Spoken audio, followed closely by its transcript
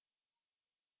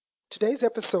Today's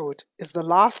episode is the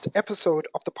last episode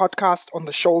of the podcast on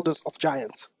the shoulders of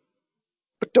giants.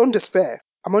 But don't despair,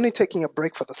 I'm only taking a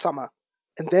break for the summer,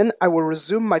 and then I will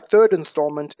resume my third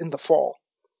installment in the fall.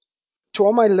 To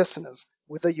all my listeners,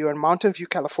 whether you're in Mountain View,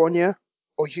 California,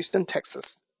 or Houston,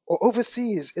 Texas, or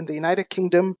overseas in the United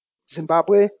Kingdom,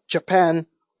 Zimbabwe, Japan,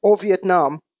 or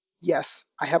Vietnam, yes,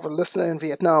 I have a listener in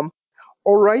Vietnam,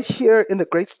 or right here in the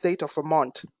great state of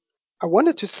Vermont, I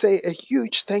wanted to say a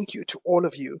huge thank you to all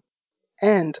of you.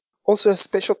 And also a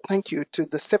special thank you to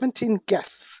the 17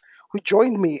 guests who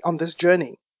joined me on this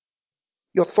journey.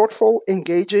 Your thoughtful,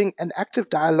 engaging, and active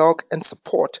dialogue and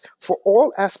support for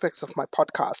all aspects of my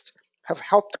podcast have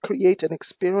helped create an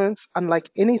experience unlike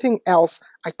anything else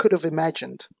I could have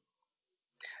imagined.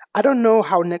 I don't know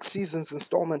how next season's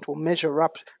installment will measure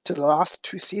up to the last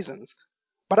two seasons,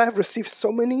 but I have received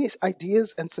so many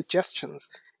ideas and suggestions,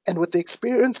 and with the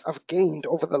experience I've gained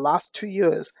over the last 2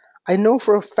 years, I know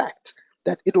for a fact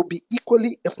that it will be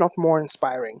equally, if not more,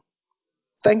 inspiring.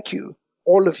 Thank you,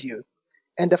 all of you.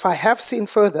 And if I have seen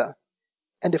further,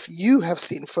 and if you have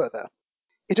seen further,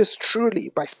 it is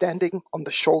truly by standing on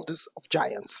the shoulders of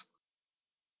giants.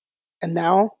 And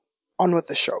now, on with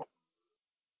the show.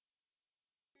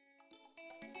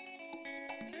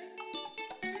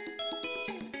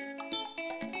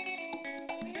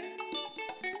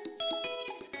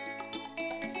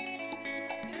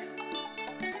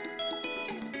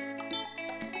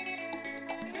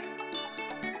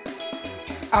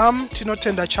 I'm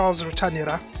Tinotenda Charles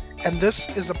Rutanira, and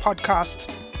this is the podcast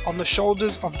on the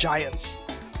shoulders of giants,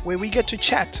 where we get to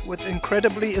chat with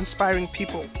incredibly inspiring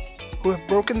people who have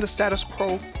broken the status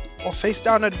quo or faced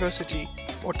down adversity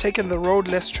or taken the road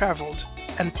less traveled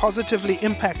and positively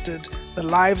impacted the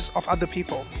lives of other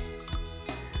people.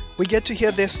 We get to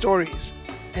hear their stories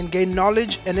and gain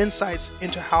knowledge and insights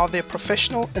into how their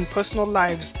professional and personal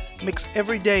lives mix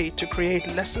every day to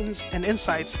create lessons and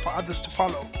insights for others to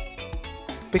follow.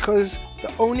 Because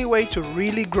the only way to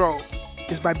really grow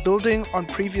is by building on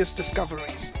previous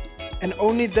discoveries, and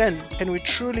only then can we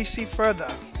truly see further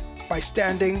by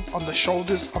standing on the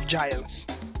shoulders of giants.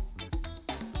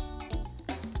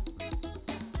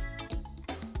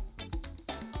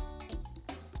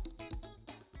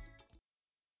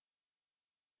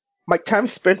 My time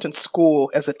spent in school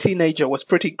as a teenager was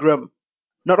pretty grim.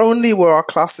 Not only were our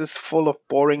classes full of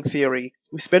boring theory,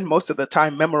 we spent most of the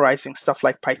time memorizing stuff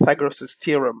like Pythagoras'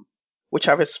 theorem, which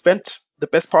I've spent the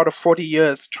best part of 40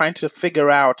 years trying to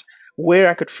figure out where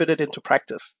I could fit it into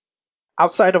practice.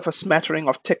 Outside of a smattering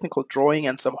of technical drawing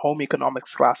and some home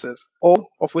economics classes, all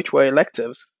of which were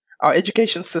electives, our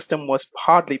education system was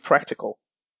hardly practical.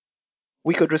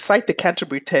 We could recite the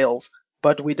Canterbury Tales,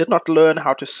 but we did not learn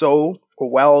how to sew, or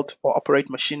weld, or operate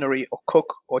machinery, or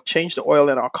cook, or change the oil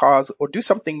in our cars, or do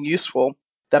something useful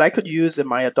that I could use in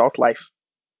my adult life.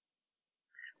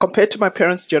 Compared to my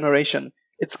parents' generation,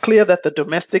 it's clear that the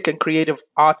domestic and creative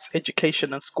arts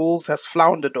education in schools has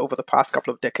floundered over the past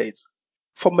couple of decades.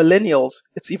 For millennials,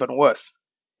 it's even worse.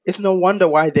 It's no wonder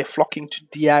why they're flocking to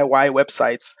DIY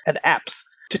websites and apps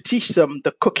to teach them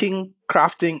the cooking,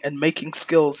 crafting, and making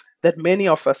skills that many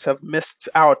of us have missed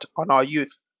out on our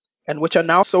youth, and which are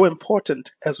now so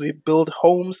important as we build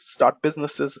homes, start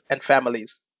businesses, and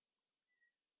families.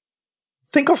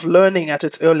 Think of learning at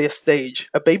its earliest stage.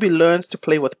 A baby learns to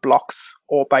play with blocks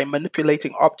or by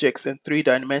manipulating objects in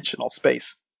three-dimensional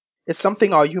space. It's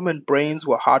something our human brains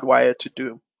were hardwired to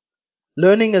do.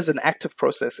 Learning is an active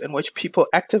process in which people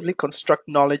actively construct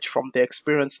knowledge from their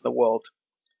experience in the world.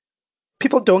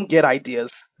 People don't get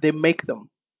ideas, they make them.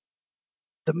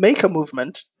 The maker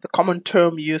movement, the common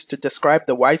term used to describe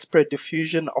the widespread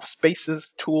diffusion of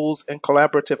spaces, tools, and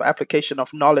collaborative application of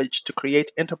knowledge to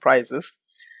create enterprises,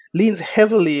 leans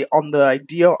heavily on the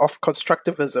idea of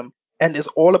constructivism and is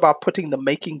all about putting the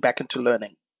making back into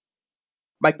learning.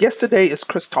 My guest today is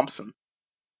Chris Thompson.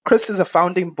 Chris is a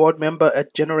founding board member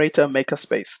at Generator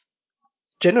Makerspace.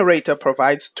 Generator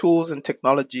provides tools and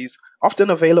technologies often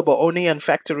available only in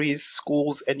factories,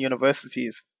 schools, and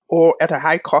universities, or at a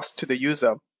high cost to the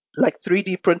user, like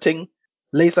 3D printing,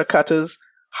 laser cutters,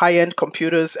 high-end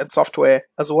computers and software,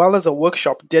 as well as a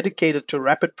workshop dedicated to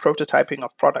rapid prototyping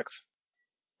of products.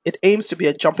 It aims to be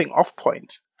a jumping-off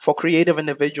point for creative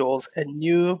individuals and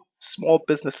new small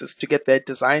businesses to get their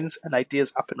designs and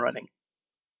ideas up and running.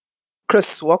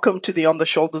 Chris, welcome to the On the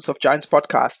Shoulders of Giants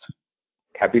podcast.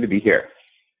 Happy to be here.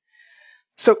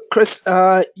 So, Chris,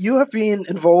 you have been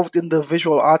involved in the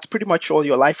visual arts pretty much all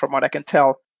your life, from what I can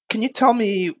tell. Can you tell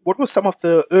me what were some of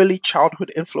the early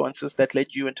childhood influences that led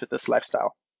you into this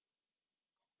lifestyle?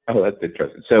 Oh, that's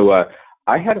interesting. So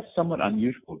I had a somewhat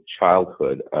unusual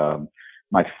childhood.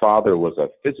 my father was a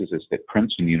physicist at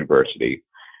Princeton University.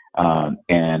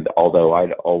 And although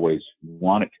I'd always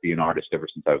wanted to be an artist ever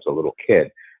since I was a little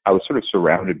kid, I was sort of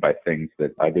surrounded by things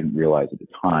that I didn't realize at the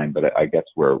time, but I guess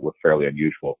were fairly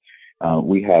unusual.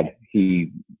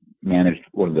 He managed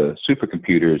one of the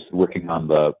supercomputers working on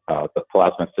the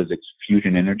plasma physics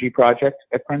fusion energy project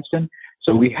at Princeton.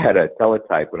 So we had a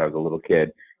teletype when I was a little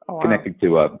kid. Oh, wow. Connected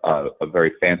to a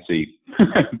very fancy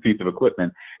piece of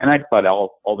equipment, and I thought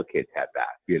all the kids had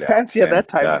that. You know, fancy at that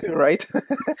time too, right?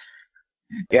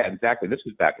 Yeah, exactly. This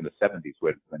was back in the 70s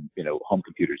when home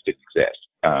computers didn't exist.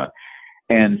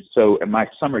 And so in my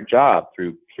summer job,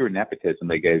 through pure nepotism,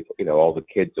 they gave all the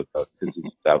kids of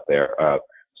physicists out there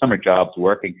summer jobs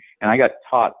working, and I got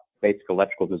taught basic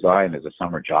electrical design as a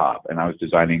summer job, and I was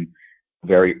designing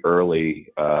very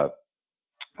early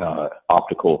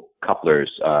optical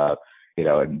couplers,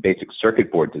 and basic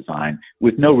circuit board design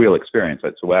with no real experience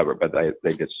whatsoever. But they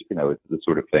just, it's the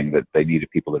sort of thing that they needed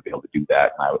people to be able to do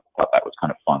that. And I thought that was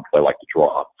kind of fun because I like to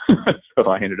draw.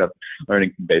 So I ended up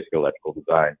learning some basic electrical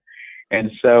design.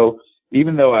 And so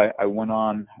even though I went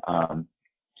on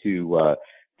to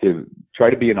try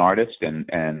to be an artist, and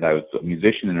I was a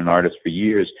musician and an artist for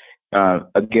years,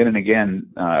 again and again,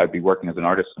 I'd be working as an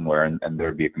artist somewhere, and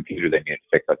there'd be a computer they needed to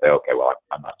fix. I'd say, okay, well,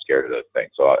 I'm not scared of those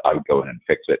things. So I would go in and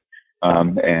fix it.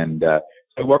 So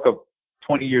I woke up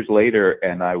 20 years later,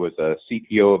 and I was a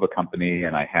CTO of a company,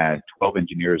 and I had 12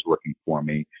 engineers working for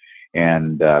me.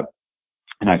 And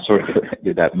I sort of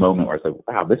did that moment where I said,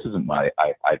 wow, this isn't what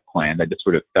I planned. I just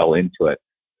sort of fell into it.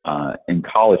 In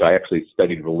college, I actually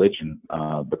studied religion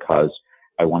because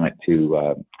I wanted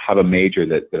to have a major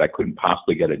that I couldn't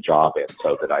possibly get a job in,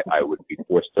 so that I would be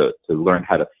forced to learn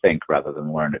how to think rather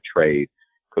than learn a trade,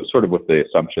 sort of with the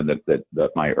assumption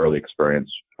that my early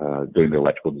experience doing the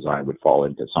electrical design would fall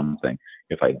into something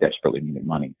if I desperately needed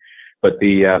money. But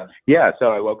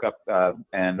so I woke up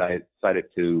and I decided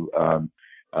to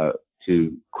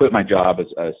quit my job as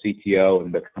a CTO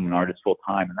and become an artist full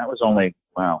time, and that was only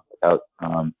about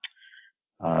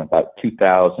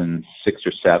 2006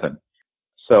 or 7.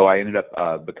 So I ended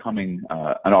up becoming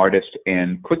an artist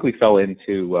and quickly fell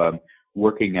into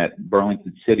working at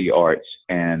Burlington City Arts,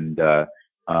 and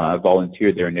I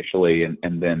volunteered there initially,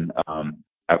 and then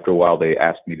after a while they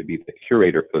asked me to be the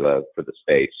curator for the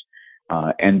space.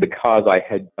 And because I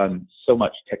had done so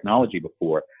much technology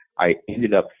before, I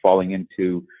ended up falling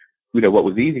into what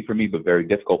was easy for me but very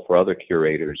difficult for other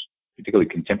curators, particularly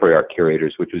contemporary art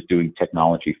curators, which was doing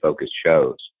technology-focused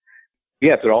shows.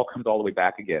 Yes, it all comes all the way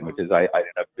back again, which is I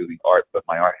ended up doing art, but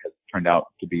my art has turned out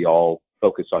to be all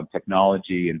focused on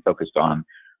technology and focused on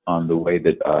the way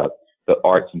that the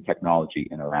arts and technology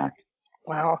interact.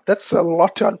 Wow, that's a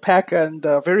lot to unpack, and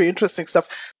very interesting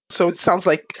stuff. So it sounds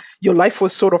like your life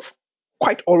was sort of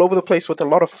quite all over the place with a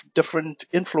lot of different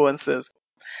influences.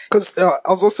 Because I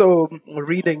was also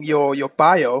reading your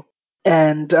bio,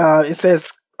 and it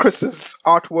says Chris's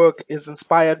artwork is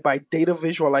inspired by data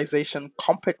visualization,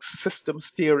 complex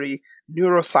systems theory,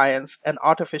 neuroscience, and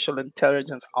artificial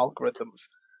intelligence algorithms.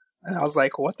 And I was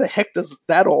like, what the heck does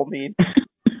that all mean?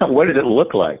 What did it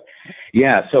look like?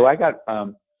 Yeah, so I got,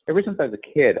 ever since I was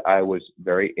a kid, I was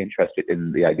very interested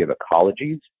in the idea of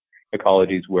ecologies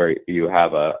where you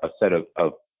have a set of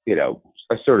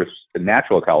a sort of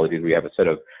natural ecologies where you have a set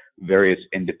of various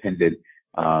independent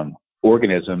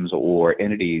organisms or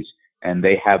entities, and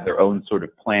they have their own sort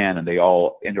of plan, and they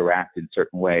all interact in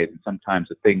certain ways. And sometimes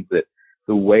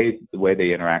the way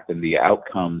they interact and the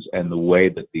outcomes and the way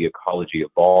that the ecology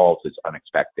evolves is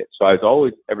unexpected. So I was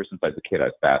always, ever since I was a kid, I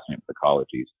was fascinated with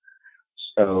ecologies.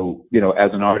 So,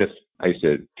 as an artist, I used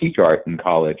to teach art in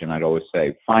college, and I'd always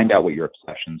say, find out what your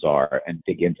obsessions are and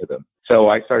dig into them. So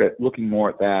I started looking more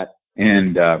at that,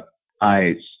 and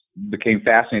I became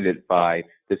fascinated by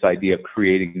this idea of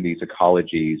creating these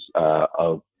ecologies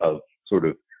of sort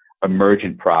of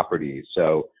emergent properties.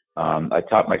 So I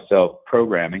taught myself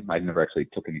programming. I never actually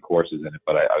took any courses in it,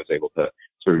 but I was able to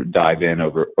sort of dive in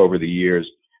over the years.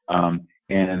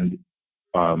 And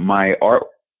my art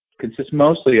consists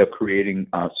mostly of creating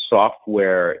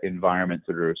software environments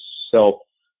that are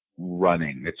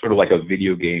self-running. It's sort of like a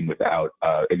video game without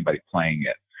anybody playing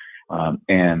it.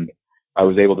 And I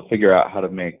was able to figure out how to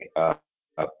make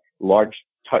large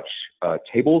touch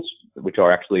tables, which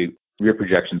are actually rear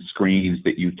projection screens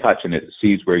that you touch, and it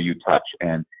sees where you touch,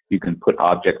 and you can put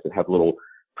objects that have little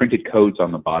printed codes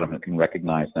on the bottom that can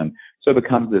recognize them. So it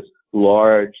becomes this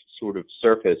large sort of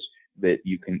surface that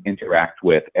you can interact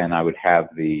with, and I would have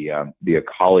the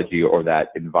ecology or that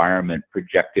environment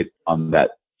projected on that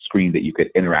screen that you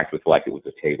could interact with like it was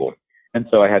a table. And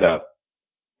so I had a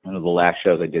one of the last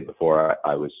shows I did before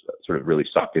I was sort of really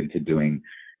sucked into doing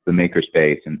the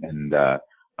makerspace and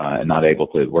not able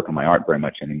to work on my art very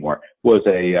much anymore was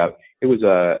an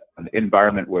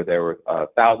environment where there were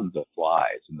thousands of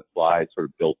flies, and the flies sort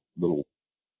of built little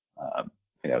um,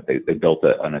 they built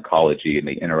an ecology, and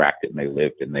they interacted, and they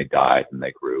lived, and they died, and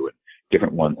they grew, and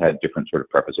different ones had different sort of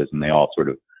purposes, and they all sort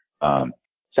of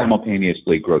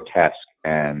simultaneously grotesque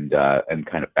and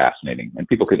kind of fascinating, and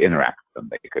people could interact with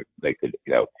them. They could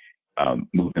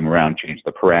move them around, change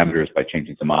the parameters by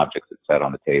changing some objects that sat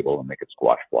on the table, and they could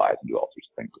squash flies and do all sorts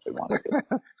of things that they wanted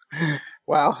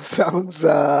Wow, sounds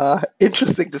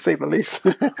interesting to say the least.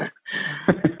 to.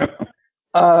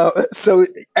 So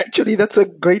actually, that's a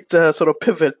great sort of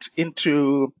pivot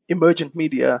into emergent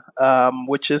media,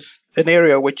 which is an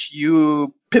area which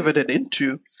you pivoted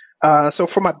into. So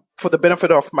for the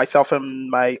benefit of myself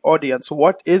and my audience,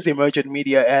 what is emergent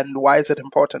media and why is it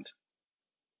important?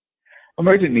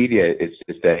 Emergent media is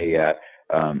just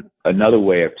another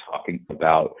way of talking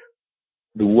about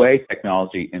the way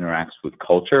technology interacts with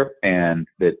culture, and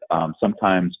that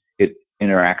sometimes it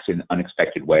interacts in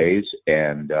unexpected ways.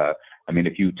 And I mean,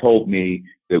 if you told me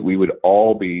that we would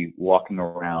all be walking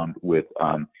around with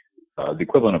the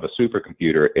equivalent of a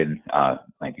supercomputer in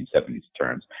 1970s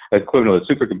terms, the equivalent of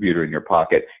a supercomputer in your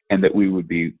pocket, and that we would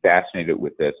be fascinated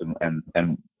with this and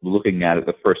looking at it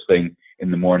the first thing in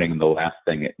the morning and the last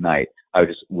thing at night, I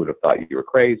just would have thought you were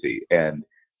crazy. And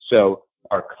so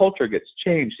our culture gets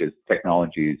changed as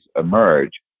technologies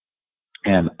emerge,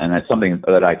 and that's something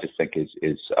that I just think is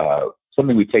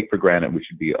something we take for granted. We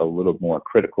should be a little more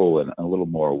critical and a little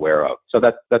more aware of. So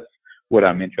that's what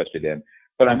I'm interested in.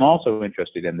 But I'm also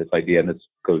interested in this idea, and this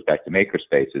goes back to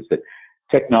makerspaces, that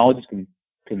technologies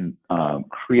can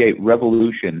create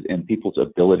revolutions in people's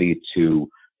ability to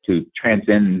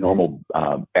transcend normal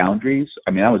boundaries.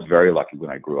 I mean, I was very lucky when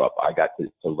I grew up. I got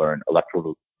to learn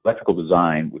electrical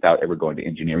design without ever going to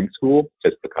engineering school,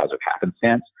 just because of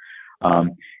happenstance.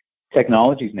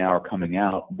 Technologies now are coming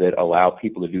out that allow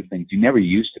people to do things you never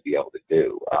used to be able to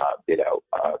do.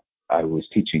 I was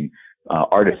teaching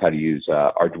artists how to use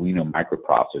Arduino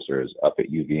microprocessors up at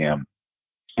UVM,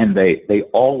 and they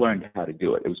all learned how to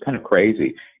do it. It was kind of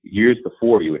crazy. Years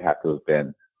before, you would have to have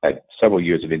been at several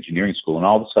years of engineering school, and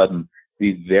all of a sudden,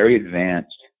 these very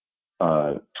advanced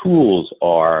tools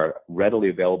are readily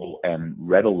available and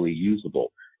readily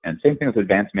usable. And same thing with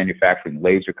advanced manufacturing,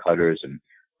 laser cutters and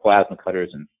plasma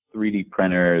cutters and 3D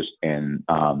printers and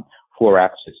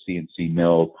 4-axis CNC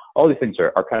mills. All these things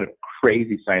are kind of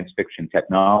crazy science fiction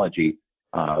technology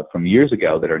from years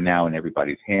ago that are now in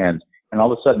everybody's hands. And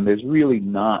all of a sudden, there's really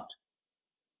not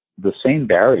the same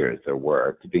barriers there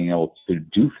were to being able to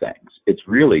do things. It's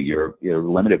really you're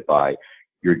limited by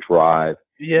your drive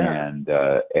Yeah.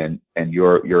 and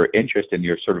your interest and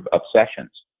your sort of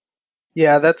obsessions.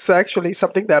 Yeah, that's actually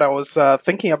something that I was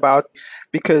thinking about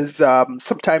because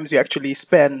sometimes you actually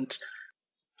spend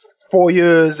 4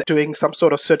 years doing some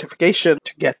sort of certification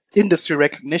to get industry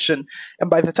recognition. And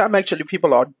by the time actually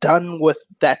people are done with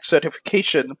that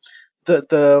certification,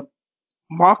 the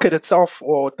market itself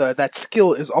or that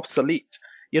skill is obsolete,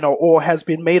 or has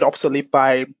been made obsolete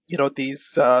by,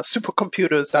 these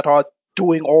supercomputers that are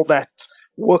doing all that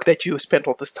work that you spent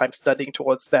all this time studying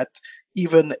towards, that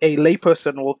even a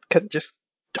layperson can just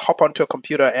hop onto a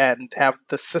computer and have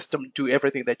the system do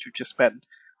everything that you just spent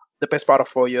the best part of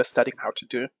 4 years studying how to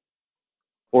do.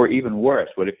 Or even worse,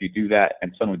 what if you do that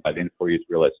and suddenly by the end of 4 years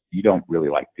realize you don't really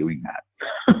like doing that?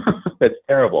 That's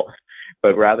terrible.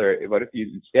 But rather, what if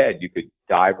you could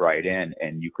dive right in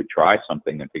and you could try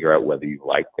something and figure out whether you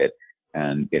liked it,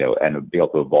 and and be able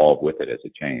to evolve with it as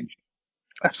it changed.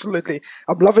 Absolutely.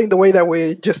 I'm loving the way that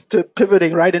we're just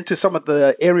pivoting right into some of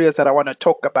the areas that I want to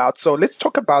talk about. So let's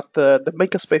talk about the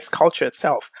makerspace culture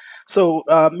itself. So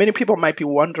many people might be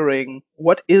wondering,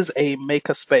 what is a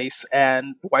makerspace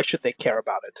and why should they care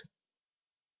about it?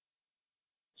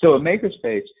 So a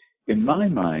makerspace, in my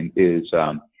mind, is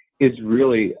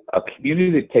really a community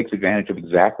that takes advantage of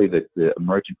exactly the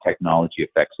emergent technology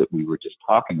effects that we were just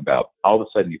talking about. All of a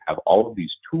sudden, you have all of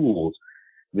these tools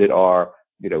that are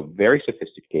very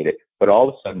sophisticated, but all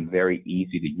of a sudden very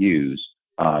easy to use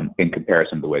in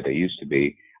comparison to the way they used to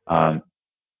be. And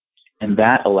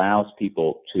that allows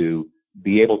people to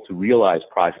be able to realize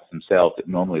projects themselves that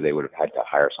normally they would have had to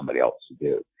hire somebody else to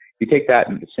do. You take that,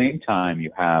 and at the same time,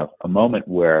 you have a moment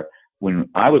where, when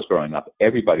I was growing up,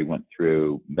 everybody went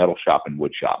through metal shop and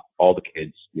wood shop. All the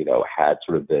kids, had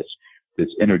sort of this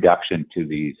introduction to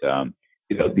these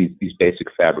basic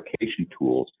fabrication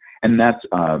tools, and that's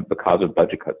because of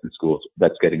budget cuts in schools.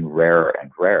 That's getting rarer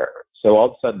and rarer. So all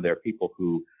of a sudden, there are people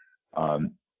who,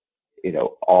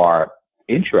 are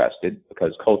interested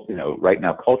because right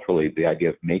now culturally the idea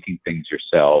of making things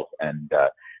yourself, and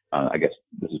I guess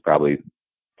this is probably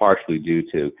partially due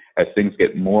to as things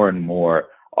get more and more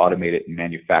automated and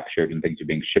manufactured and things are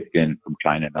being shipped in from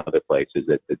China and other places,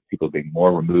 that people are being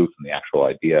more removed from the actual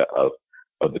idea of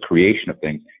the creation of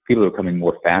things. People are becoming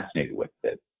more fascinated with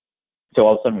it. So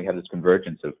all of a sudden we have this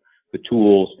convergence of the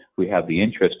tools, we have the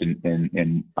interest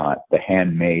in the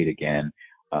handmade again,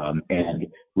 and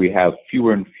we have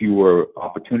fewer and fewer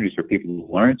opportunities for people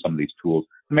to learn some of these tools.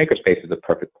 The makerspace is a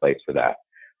perfect place for that.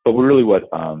 But really what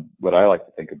I like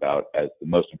to think about as the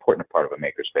most important part of a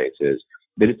makerspace is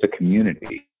that it's a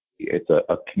community. It's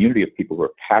a community of people who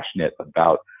are passionate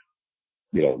about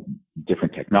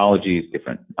different technologies,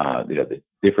 the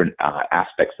different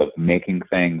aspects of making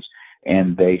things,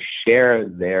 and they share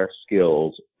their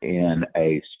skills in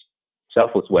a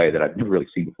selfless way that I've never really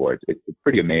seen before. It's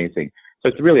pretty amazing. So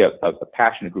it's really a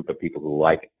passionate group of people who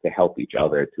like to help each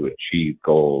other to achieve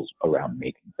goals around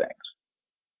making things.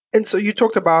 And so you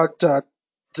talked about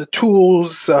the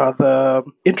tools, the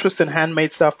interest in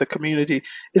handmade stuff, the community.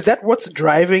 Is that what's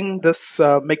driving this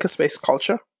makerspace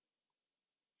culture?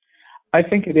 I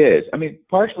think it is. I mean,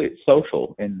 partially it's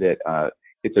social in that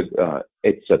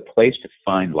it's a place to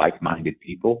find like-minded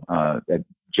people that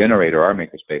generate our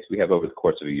makerspace. We have over the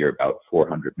course of a year about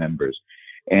 400 members,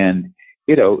 and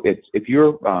it's if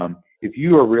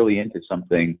you are really into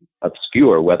something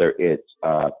obscure, whether it's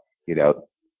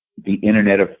the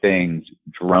Internet of Things,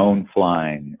 drone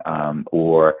flying,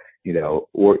 or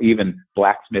even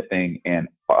blacksmithing and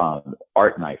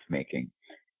art knife making,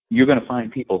 you're going to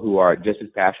find people who are just as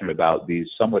passionate about these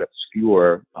somewhat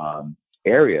obscure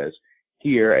areas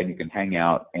here, and you can hang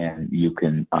out and you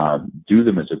can do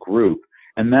them as a group.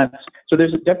 And so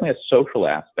there's definitely a social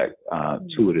aspect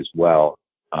to it as well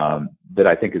that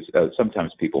I think is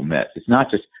sometimes people miss. It's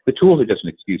not just the tools are just an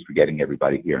excuse for getting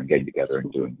everybody here and getting together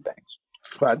and doing things.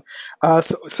 Fun.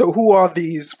 So who are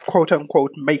these quote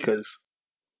unquote makers?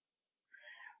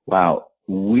 Wow,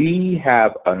 we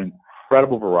have an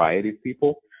incredible variety of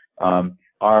people.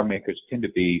 Our makers tend to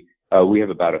be, we have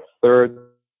about a third of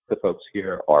the folks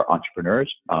here are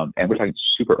entrepreneurs, and we're talking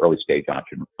super early stage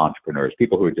entrepreneurs,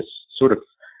 people who are just sort of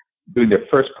doing their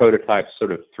first prototypes,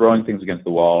 sort of throwing things against the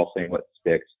wall, seeing what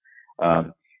sticks.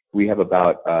 We have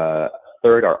about a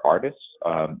third are artists.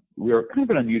 We are kind of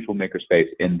an unusual makerspace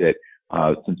in that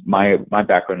since my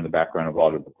background and the background of a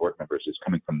lot of the board members is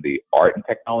coming from the art and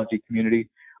technology community,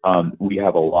 we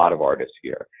have a lot of artists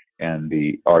here. And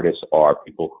the artists are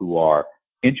people who are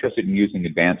interested in using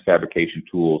advanced fabrication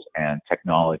tools and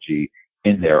technology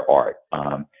in their art,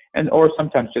 or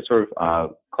sometimes just sort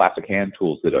of classic hand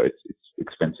tools that it's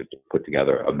expensive to put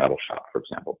together a metal shop, for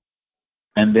example.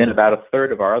 And then about a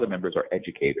third of our other members are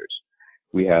educators.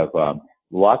 We have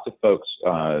lots of folks.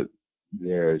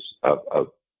 There's a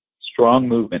strong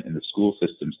movement in the school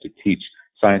systems to teach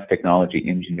science, technology,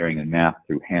 engineering, and math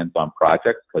through hands-on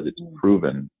projects because it's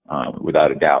proven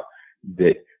without a doubt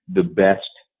that the best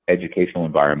educational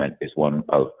environment is one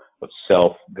of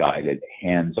self-guided,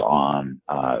 hands-on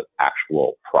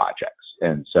actual projects.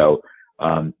 And so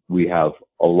we have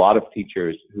a lot of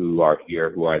teachers who are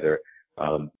here who are either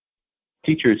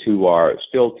teachers who are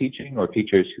still teaching or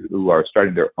teachers who are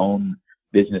starting their own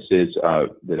businesses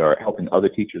that are helping other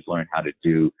teachers learn how to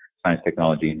do science,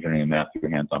 technology, engineering, and math through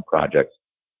hands-on projects.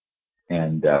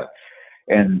 And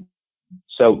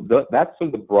so that's sort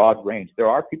of the broad range. There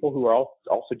are people who are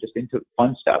also just into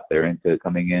fun stuff. They're into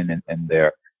coming in and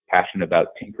they're passionate about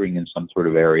tinkering in some sort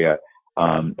of area,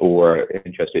 or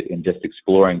interested in just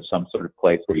exploring some sort of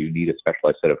place where you need a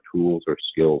specialized set of tools or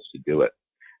skills to do it.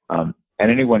 At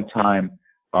any one time,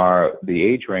 the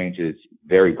age range is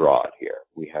very broad here.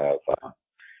 We have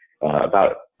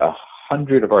about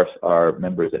 100 of our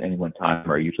members at any one time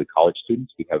are usually college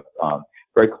students. We have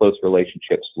very close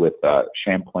relationships with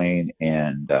Champlain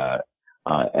and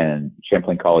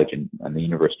Champlain College and the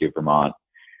University of Vermont.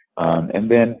 And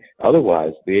then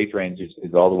otherwise, the age range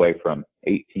is all the way from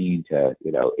 18 to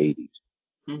 80s.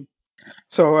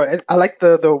 So I like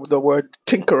the word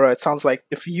tinkerer. It sounds like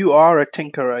if you are a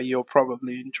tinkerer, you'll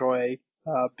probably enjoy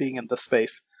being in the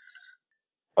space.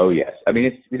 Oh yes, I mean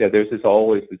it's there's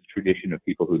always this tradition of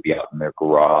people who'd be out in their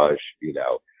garage,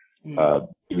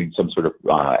 doing some sort of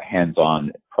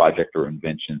hands-on project or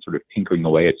invention, sort of tinkering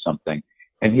away at something.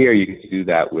 And here you get to do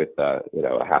that with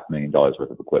 $500,000 worth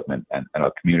of equipment and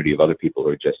a community of other people who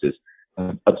are just as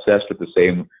obsessed with the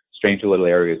same strange little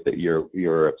areas that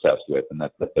you're obsessed with, and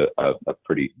that's a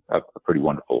pretty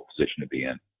wonderful position to be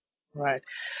in. Right.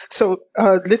 So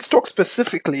let's talk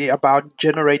specifically about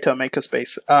Generator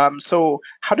Makerspace. So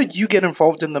how did you get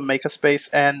involved in the Makerspace,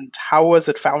 and how was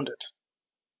it founded?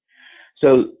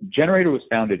 So Generator was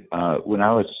founded when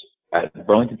I was at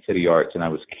Burlington City Arts and I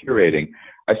was curating.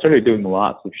 I started doing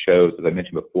lots of shows, as I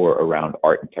mentioned before, around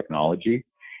art and technology.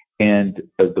 And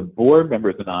the board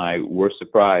members and I were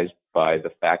surprised by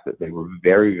the fact that they were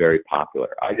very, very popular.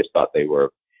 I just thought they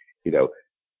were, you know,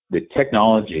 the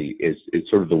technology is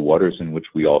sort of the waters in which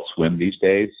we all swim these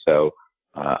days. So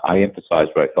I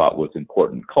emphasized what I thought was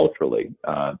important culturally.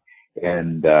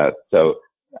 So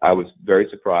I was very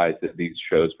surprised that these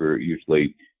shows were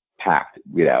usually packed,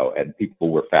 and people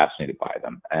were fascinated by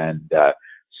them.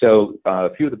 So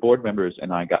a few of the board members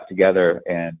and I got together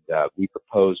and we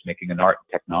proposed making an art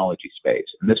and technology space.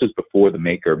 And this was before the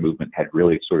maker movement had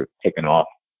really sort of taken off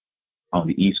on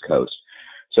the East Coast.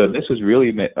 So this was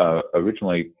really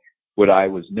originally what I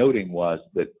was noting was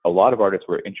that a lot of artists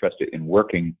were interested in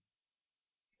working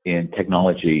in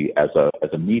technology as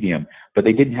a medium, but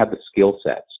they didn't have the skill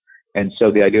sets. And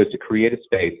so the idea is to create a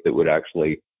space that would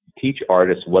actually teach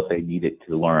artists what they needed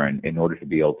to learn in order to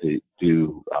be able to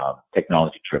do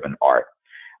technology-driven art.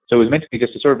 So it was meant to be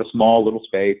just a sort of a small little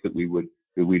space that we'd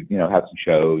have some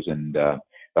shows. And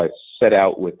I set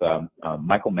out with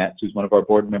Michael Metz, who's one of our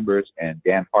board members, and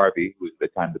Dan Harvey, who was at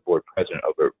the time the board president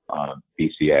over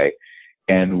BCA.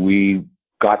 And we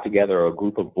got together a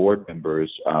group of board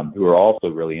members who are also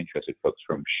really interested, folks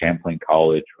from Champlain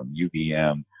College, from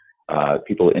UVM,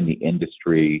 people in the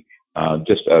industry,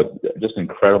 just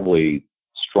incredibly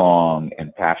strong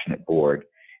and passionate board,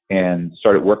 and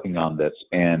started working on this.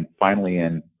 And finally,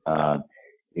 in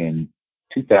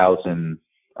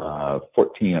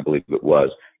 2014, I believe it was,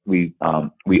 we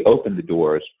opened the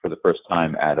doors for the first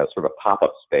time at a sort of a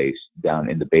pop-up space down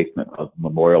in the basement of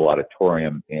Memorial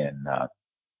Auditorium in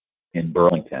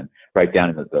Burlington, right down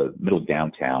in the middle of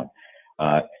downtown.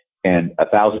 And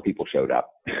 1,000 people showed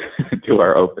up to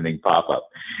our opening pop-up.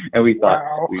 And we thought,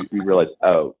 Wow. we realized,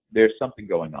 oh, there's something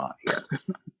going on here.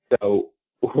 So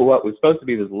what was supposed to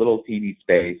be this little teeny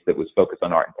space that was focused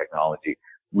on art and technology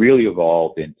really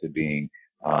evolved into being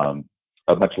a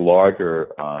much larger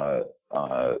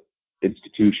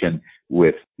institution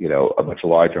with, a much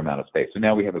larger amount of space. So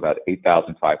now we have about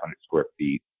 8,500 square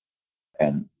feet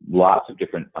and lots of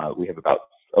different, we have about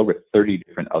over 30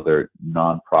 different other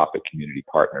nonprofit community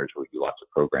partners where we do lots of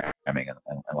programming and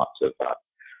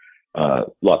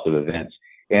lots of events.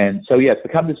 And so, yeah, it's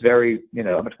become this very,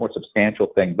 a much more substantial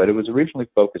thing, but it was originally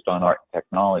focused on art and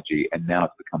technology, and now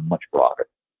it's become much broader.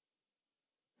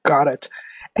 Got it.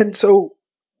 And so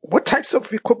what types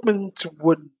of equipment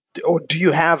do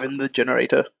you have in the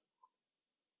Generator?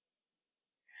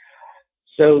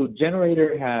 So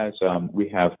Generator has, we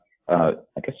have, I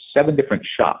guess 7 different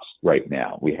shops right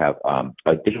now. We have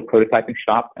a digital prototyping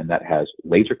shop, and that has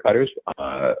laser cutters.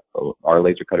 Our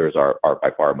laser cutters are by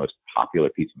far our most popular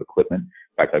piece of equipment. In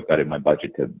fact, I've got in my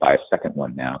budget to buy a second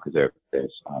one now because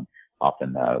there's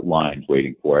often lines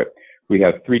waiting for it. We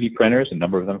have 3D printers, a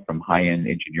number of them, from high-end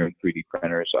engineering 3D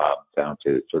printers down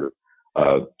to sort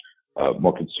of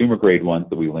more consumer-grade ones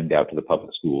that we lend out to the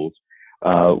public schools.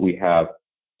 We have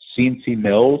CNC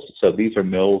mills. So these are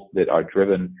mills that are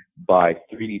driven by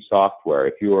 3D software.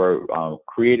 If you are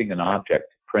creating an object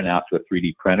to print out to a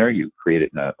 3D printer, you create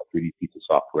it in a 3D piece of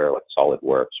software like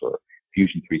SolidWorks or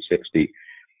Fusion 360.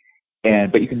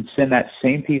 But you can send that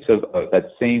same piece of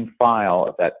that same file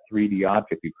of that 3D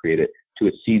object you created to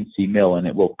a CNC mill, and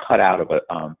it will cut out of a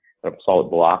solid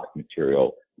block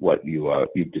material what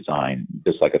you've designed,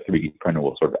 just like a 3D printer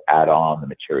will sort of add on the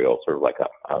material, sort of like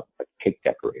a cake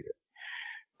decorator.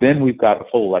 Then we've got a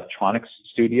full electronics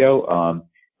studio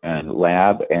and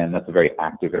lab, and that's a very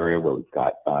active area where we've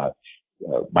got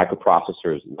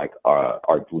microprocessors like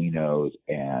Arduinos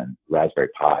and Raspberry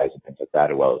Pis and things like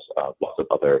that, as well as lots of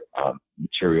other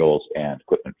materials and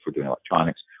equipment for doing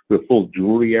electronics. We have a full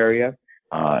jewelry area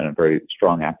and a very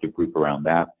strong active group around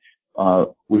that.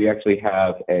 We actually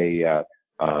have a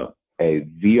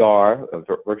VR, a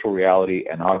virtual reality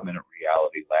and augmented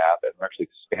reality lab, and we're actually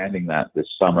expanding that this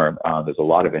summer. There's a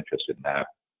lot of interest in that,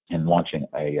 and launching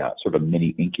a sort of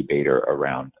mini incubator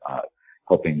around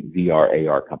helping VR,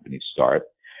 AR companies start.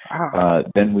 Wow.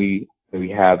 Then we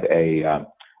have a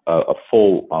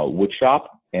full wood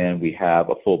shop, and we have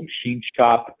a full machine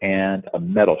shop and a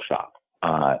metal shop.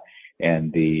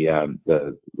 And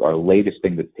our latest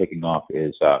thing that's taking off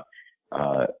is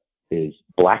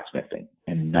blacksmithing,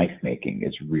 and knife making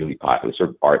is really popular, sort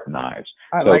of art knives.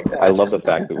 I like that. I love the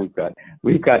fact that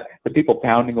we've got the people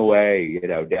pounding away,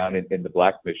 down in the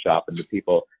blacksmith shop, and the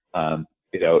people, in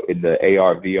the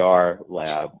AR VR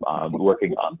lab,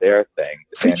 working on their thing.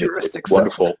 Futuristic it's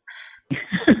wonderful. stuff.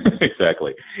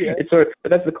 Exactly. Yeah. But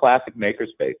that's the classic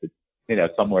makerspace.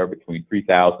 somewhere between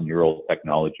 3,000-year-old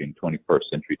technology and 21st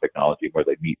century technology, where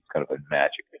they meet kind of a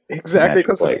Exactly, magic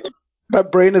because place. my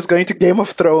brain is going to Game of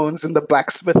Thrones in the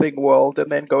blacksmithing world,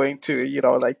 and then going to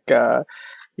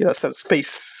some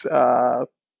space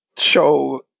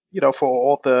show, for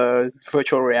all the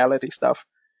virtual reality stuff.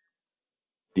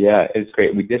 Yeah, it's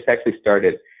great. We just actually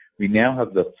started. We now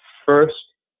have the first.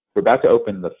 We're about to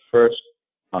open the first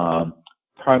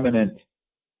permanent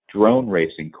drone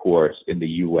racing course in the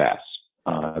U.S.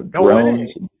 No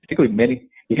Drones, way. particularly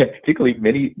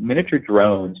many miniature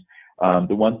drones,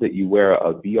 the ones that you wear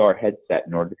a VR headset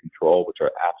in order to control, which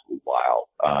are absolutely wild,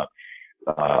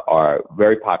 are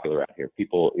very popular around here.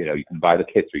 People, you can buy the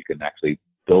kits, or you can actually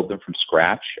build them from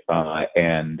scratch,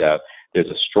 and there's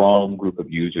a strong group of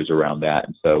users around that,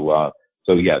 and so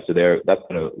that's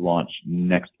going to launch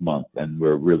next month, and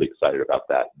we're really excited about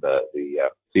that. The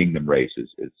seeing them race is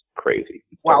crazy.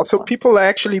 It's Wow, totally so fun. people are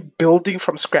actually building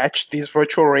from scratch these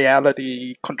virtual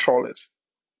reality controllers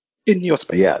in your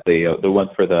space. Yeah, the ones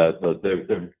for they're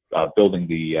building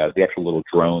the actual little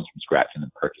drones from scratch and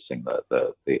then purchasing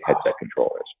the headset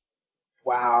controllers.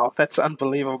 Wow, that's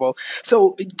unbelievable.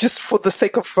 So, just for the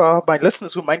sake of my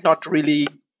listeners who might not really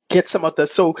get some of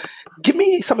this, so give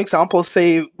me some examples,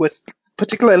 say, with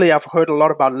particularly, I've heard a lot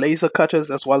about laser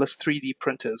cutters as well as 3D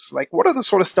printers. Like, what are the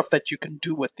sort of stuff that you can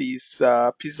do with these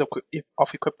pieces of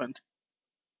equipment?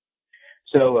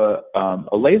 So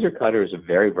a laser cutter is a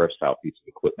very versatile piece of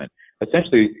equipment.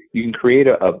 Essentially, you can create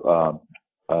a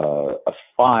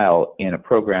file in a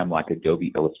program like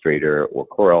Adobe Illustrator or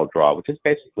CorelDRAW, which is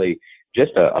basically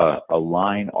just a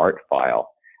line art file.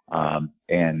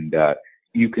 And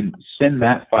you can send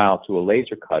that file to a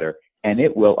laser cutter, and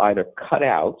it will either cut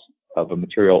out of a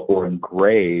material or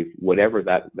engrave whatever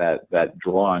that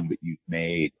drawing that you've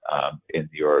made in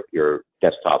your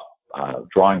desktop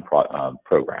drawing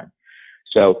program.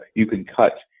 So you can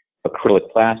cut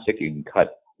acrylic plastic, you can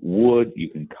cut wood, you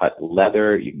can cut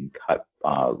leather, you can cut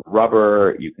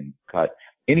rubber, you can cut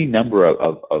any number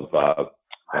of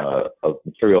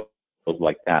materials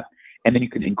like that, and then you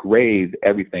can engrave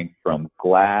everything from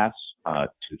glass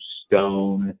to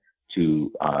stone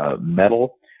to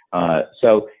metal.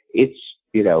 So it's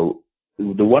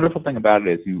the wonderful thing about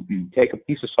it is you take a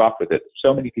piece of software that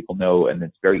so many people know and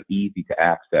it's very easy to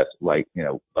access, like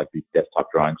the desktop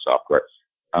drawing software.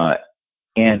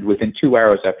 And within 2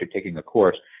 hours after taking a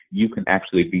course, you can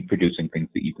actually be producing things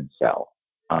that you can sell.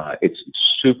 It's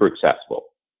super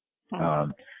accessible.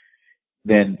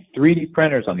 Then 3D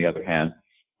printers, on the other hand,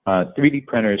 3D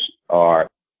printers are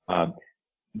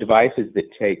devices that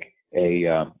take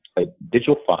a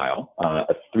digital file,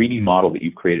 a 3D model that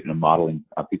you've created in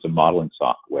a piece of modeling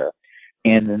software,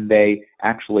 and then they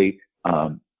actually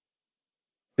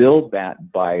build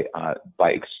that by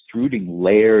extruding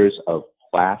layers of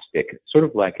plastic, sort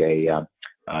of like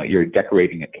you're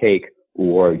decorating a cake,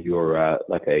 or you're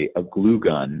like a glue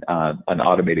gun, an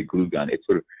automated glue gun. It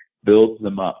sort of builds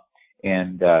them up,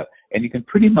 and you can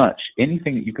pretty much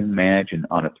anything that you can imagine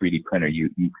on a 3D printer, you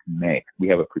can make. We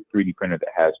have a 3D printer that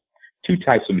has two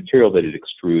types of material that it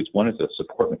extrudes. One is a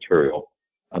support material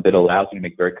that allows you to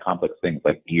make very complex things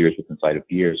like gears with inside of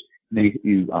gears. And then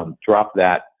you drop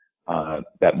that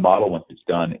model once it's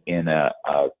done in a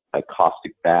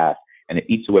caustic bath, and it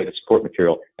eats away the support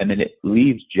material, and then it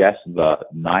leaves just the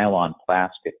nylon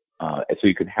plastic. And so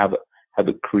you can have it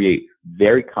create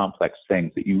very complex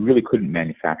things that you really couldn't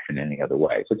manufacture in any other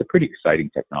way. So it's a pretty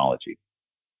exciting technology.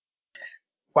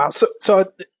 Wow. So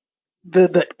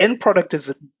the end product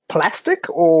is plastic,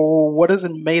 or what is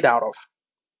it made out of?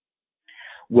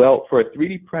 Well, for a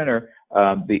 3D printer,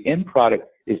 the end product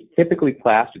is typically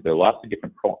plastic. There are lots of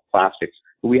different plastics,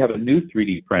 but we have a new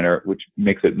 3D printer, which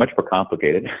makes it much more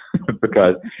complicated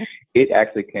because it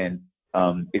actually can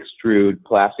extrude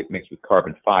plastic mixed with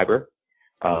carbon fiber,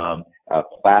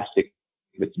 plastic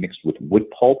that's mixed with wood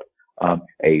pulp,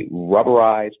 a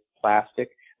rubberized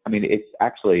plastic. I mean, it's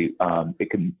actually,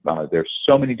 there's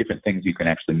so many different things you can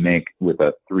actually make with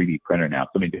a 3D printer now,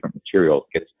 so many different materials.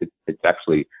 It's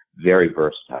actually very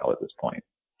versatile at this point.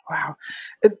 Wow.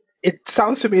 It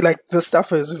sounds to me like this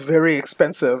stuff is very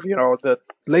expensive. The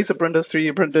laser printers,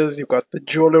 3D printers, you've got the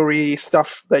jewelry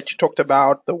stuff that you talked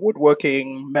about, the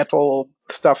woodworking, metal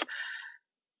stuff.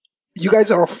 You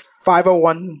guys are a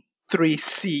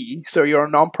 501(c), so you're a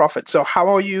nonprofit. So how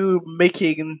are you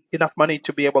making enough money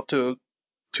to be able to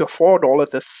afford all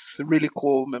of this really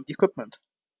cool equipment?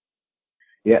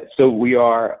 Yeah, so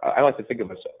I like to think of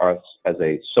us as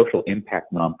a social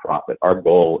impact nonprofit. Our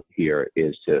goal here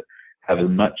is to have as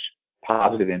much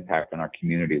positive impact on our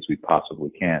community as we possibly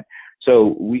can.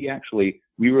 So we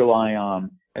rely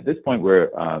on, at this point,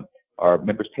 our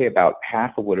members pay about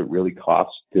half of what it really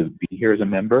costs to be here as a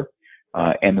member.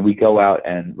 And we go out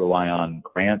and rely on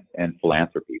grants and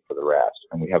philanthropy for the rest.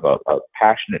 And we have a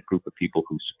passionate group of people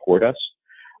who support us.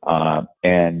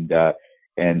 And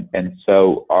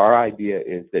so our idea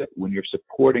is that when you're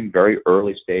supporting very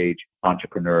early stage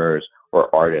entrepreneurs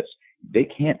or artists, they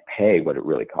can't pay what it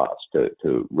really costs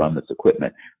to run this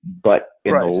equipment. But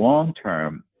in the long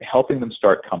term, helping them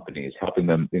start companies, helping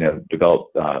them,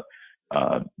 develop,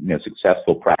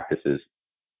 successful practices,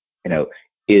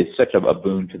 is such a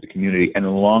boon to the community, and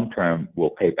in the long term will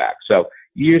pay back. So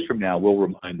years from now, we'll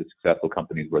remind the successful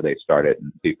companies where they started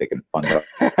and see if they can fund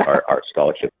our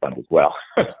scholarship fund as well.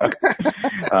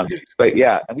 But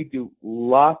yeah, and we do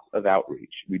lots of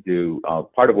outreach. We do,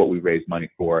 part of what we raise money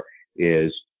for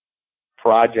is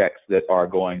projects that are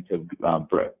going to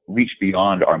reach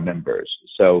beyond our members.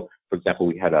 So, for example,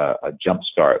 we had a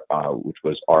Jumpstart, which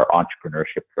was our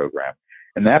entrepreneurship program.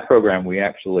 And that program, we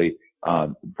actually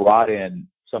brought in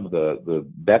some of the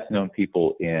best-known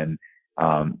people in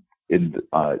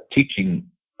teaching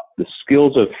the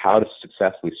skills of how to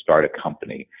successfully start a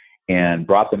company, and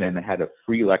brought them in and had a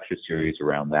free lecture series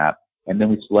around that. And then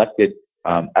we selected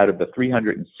out of the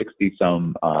 360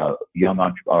 some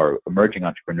young or emerging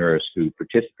entrepreneurs who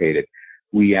participated,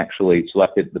 we actually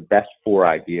selected the best 4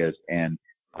 ideas and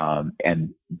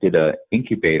did an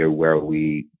incubator where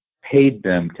we paid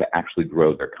them to actually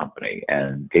grow their company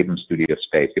and gave them studio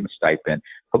space, gave them a stipend,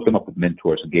 hooked them up with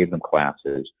mentors, and gave them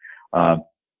classes.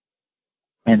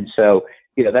 And so,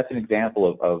 that's an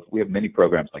example of we have many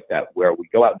programs like that where we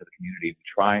go out into the community and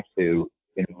try to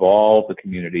involve the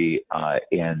community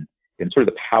in sort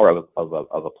of the power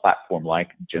of a platform like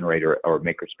Generator or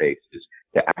Makerspaces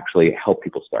to actually help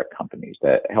people start companies,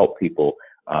 to help people,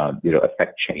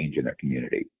 affect change in their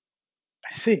community.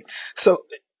 I see. So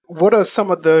what are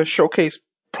some of the showcase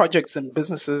projects and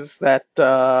businesses that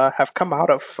have come out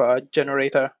of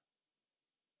Generator?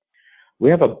 We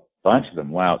have a bunch of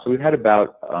them. Wow. So we've had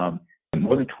about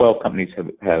more than 12 companies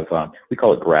have we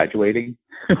call it graduating,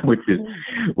 which is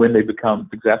when they become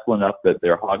successful enough that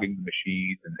they're hogging the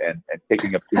machines and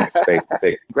taking up too much space and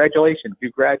say, congratulations, you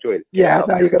graduated. Yeah,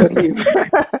 now you got to leave.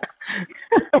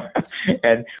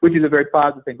 And which is a very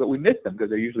positive thing, but we miss them because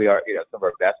they usually are, some of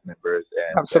our best members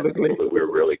and Absolutely. people that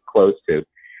we're really close to.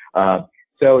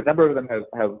 So a number of them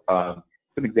have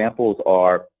some examples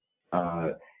are,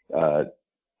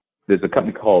 there's a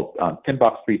company called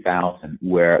Pinbox 3000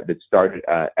 that started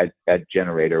at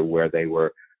Generator, where they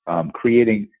were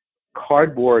creating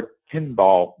cardboard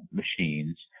pinball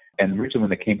machines. And originally when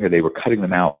they came here, they were cutting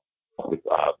them out with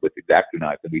X-Acto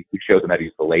knives, and we showed them how to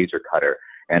use the laser cutter.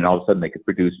 And all of a sudden they could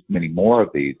produce many more of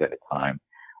these at a time.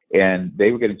 And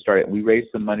they were getting started. We raised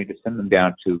some money to send them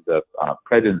down to the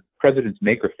President's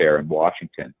Maker Faire in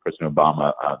Washington. President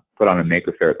Obama put on a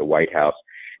Maker Faire at the White House,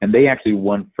 and they actually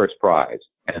won first prize.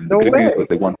 And the good news was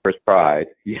they won first prize.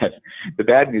 Yes. The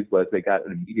bad news was they got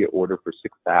an immediate order for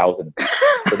 6,000.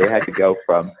 So they had to go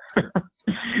from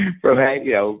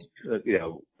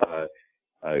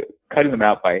cutting them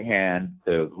out by hand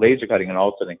to laser cutting, and all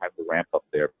of a sudden have to ramp up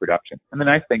their production. And the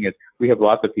nice thing is we have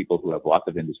lots of people who have lots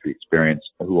of industry experience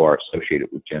who are associated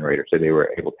with Generator, so they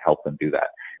were able to help them do that.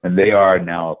 And they are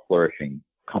now a flourishing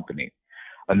company.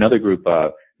 Another group,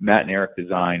 Matt and Eric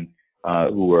Design,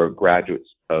 who are graduates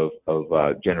of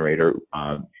Generator,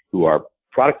 who are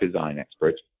product design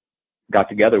experts, got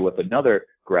together with another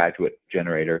graduate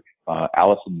Generator,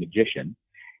 Allison Magician,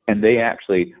 and they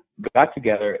actually got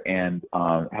together and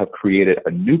have created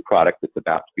a new product that's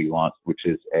about to be launched, which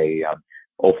is a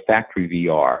olfactory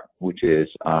VR, which is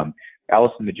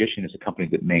Allison Magician is a company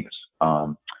that makes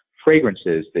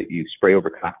fragrances that you spray over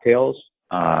cocktails.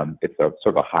 It's a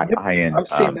sort of a high-end I've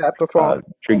seen that before.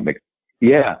 drink mix.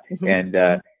 Yeah, and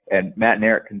Matt and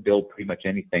Eric can build pretty much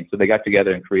anything. So they got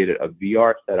together and created a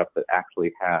VR setup that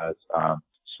actually has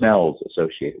smells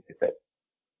associated with it.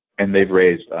 And they've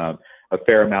raised a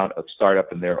fair amount of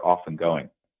startup, and they're off and going.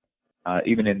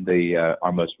 Even in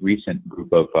our most recent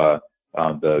group of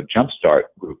the Jumpstart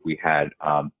group, we had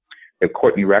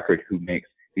Courtney Record, who makes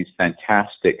these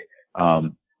fantastic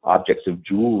objects of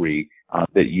jewelry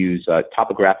that use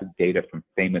topographic data from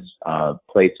famous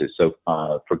places. So,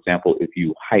 for example, if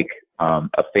you hike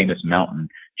a famous mountain,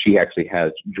 she actually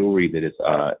has jewelry that is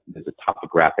a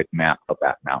topographic map of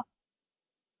that mountain.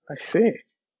 I see.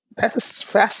 That is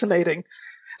fascinating.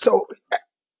 So,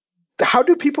 how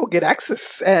do people get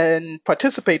access and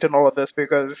participate in all of this?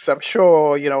 Because I'm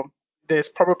sure, there's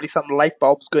probably some light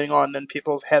bulbs going on in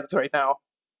people's heads right now.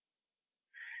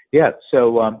 Yeah,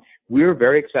 so we're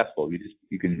very accessible.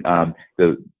 You can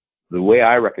the way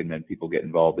I recommend people get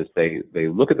involved is they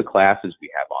look at the classes we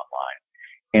have online.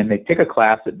 and they pick a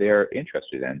class that they're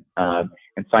interested in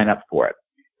and sign up for it.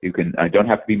 You can don't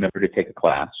have to be a member to take a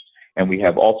class, and we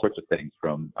have all sorts of things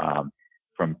from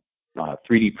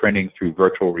 3D printing through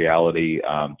virtual reality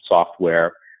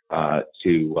software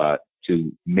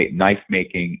to knife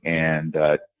making and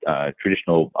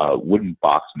traditional wooden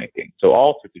box making. So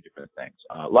all sorts of different things.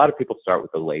 A lot of people start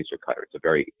with a laser cutter. It's a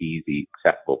very easy,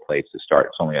 accessible place to start.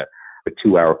 It's only a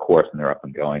 2-hour course, and they're up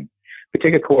and going. But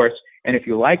take a course, and if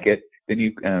you like it, then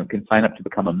you can sign up to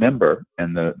become a member.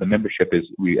 And the membership is,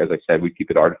 as I said, we keep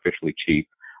it artificially cheap.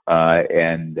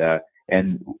 And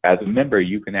as a member,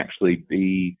 you can actually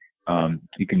be,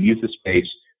 you can use the space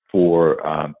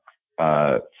for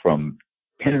from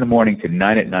 10 in the morning to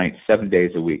 9 at night, 7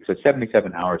 days a week. So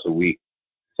 77 hours a week.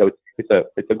 So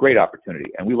it's a great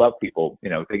opportunity. And we love people,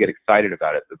 if they get excited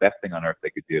about it, the best thing on earth they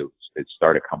could do is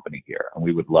start a company here. And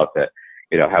we would love to,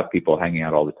 have people hanging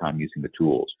out all the time using the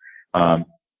tools.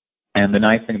 And the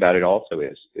nice thing about it also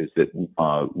is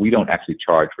that we don't actually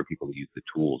charge for people to use the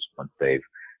tools once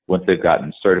they've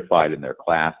gotten certified in their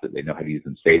class, that they know how to use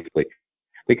them safely.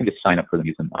 They can just sign up for them,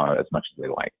 use them as much as they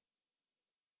like.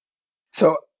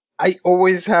 So I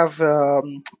always have, a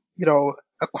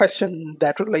question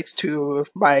that relates to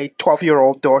my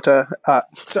 12-year-old daughter.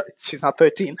 Sorry, she's not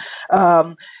 13.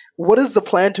 What is the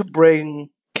plan to bring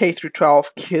K through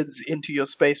 12 kids into your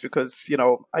space? Because,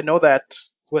 I know that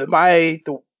with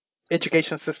the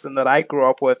education system that I grew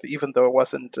up with, even though it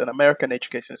wasn't an American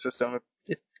education system,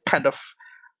 it kind of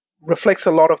reflects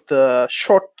a lot of the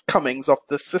shortcomings of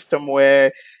the system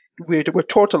where we're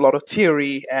taught a lot of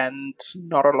theory and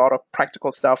not a lot of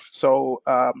practical stuff. So,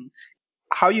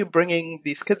 how are you bringing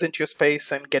these kids into your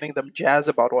space and getting them jazzed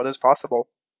about what is possible?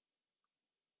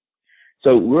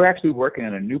 So we're actually working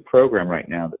on a new program right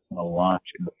now that's going to launch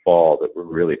in the fall that we're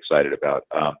really excited about.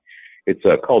 It's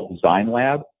called Design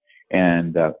Lab,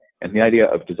 and the idea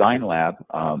of Design Lab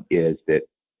is that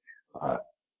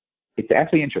it's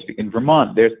actually interesting. In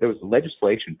Vermont, there was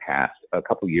legislation passed a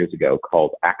couple of years ago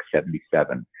called Act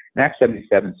 77. And Act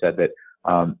 77 said that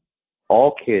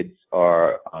all kids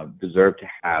deserve to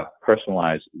have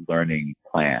personalized learning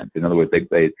plans. In other words,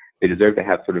 they deserve to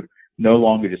have sort of no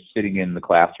longer just sitting in the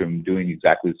classroom doing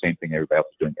exactly the same thing everybody else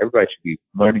is doing. Everybody should be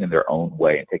learning in their own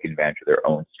way and taking advantage of their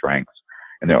own strengths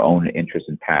and their own interests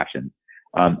and passions.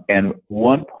 And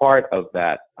one part of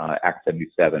that Act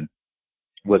 77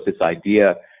 was this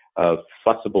idea of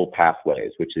flexible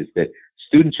pathways, which is that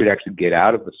students should actually get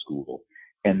out of the school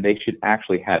and they should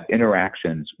actually have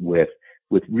interactions with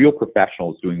real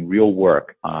professionals doing real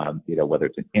work, whether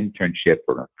it's an internship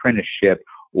or an apprenticeship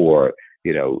or,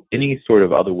 any sort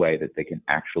of other way that they can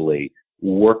actually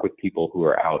work with people who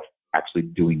are out actually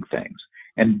doing things.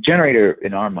 And Generator,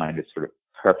 in our mind, is sort of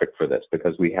perfect for this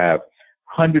because we have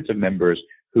hundreds of members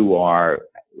who are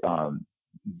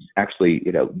actually,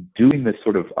 doing this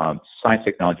sort of science,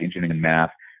 technology, engineering, and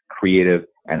math, creative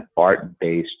and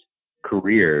art-based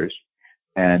careers,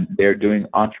 and they're doing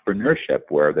entrepreneurship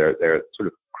where they're sort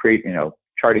of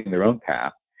charting their own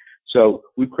path. So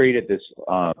we've created this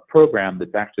program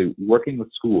that's actually working with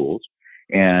schools,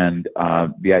 and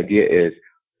the idea is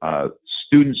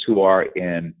students who are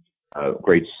in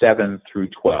grades 7 through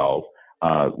 12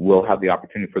 will have the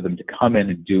opportunity for them to come in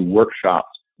and do workshops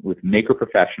with maker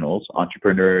professionals,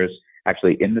 entrepreneurs,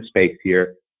 actually in the space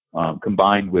here,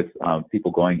 combined with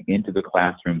people going into the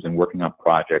classrooms and working on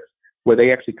projects where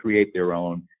they actually create their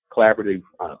own collaboratively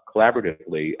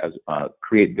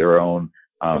create their own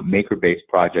maker-based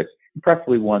projects,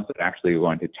 preferably ones that actually are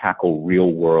going to tackle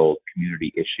real-world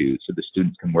community issues, so the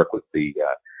students can work with the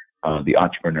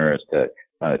entrepreneurs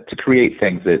to create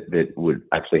things that would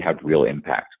actually have real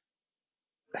impact.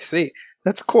 I see.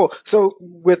 That's cool. So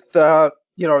with,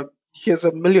 here's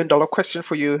 $1 million question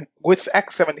for you. With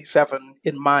Act 77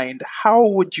 in mind, how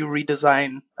would you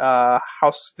redesign how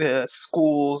the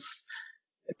schools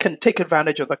can take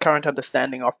advantage of the current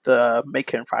understanding of the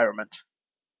maker environment?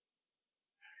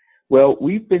 Well,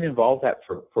 we've been involved in that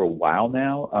for a while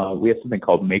now. We have something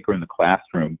called Maker in the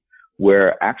Classroom,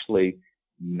 where actually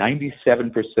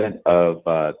 97%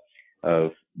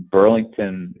 of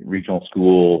Burlington Regional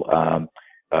School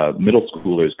middle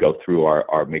schoolers go through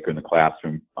our Maker in the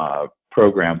Classroom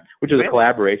program, which is a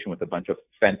collaboration with a bunch of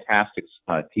fantastic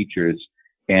teachers.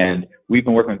 And we've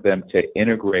been working with them to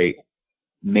integrate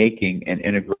making and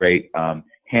integrate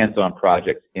hands-on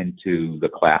projects into the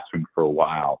classroom for a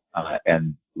while.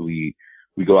 And we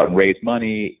go out and raise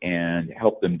money and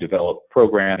help them develop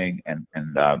programming and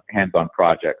hands-on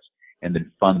projects, and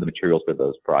then fund the materials for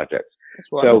those projects.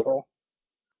 That's wonderful.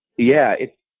 So, yeah,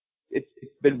 it's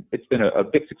been a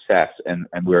big success, and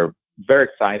we're very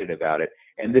excited about it.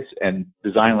 and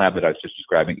Design Lab that I was just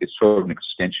describing is sort of an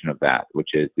extension of that, which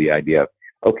is the idea of,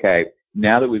 okay,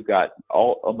 now that we've got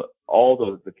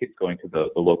all the kids going to the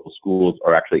local schools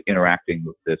are actually interacting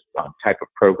with this type of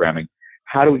programming,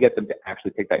 how do we get them to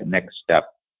actually take that next step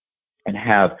and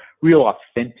have real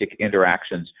authentic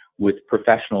interactions with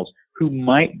professionals who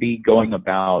might be going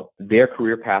about their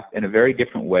career path in a very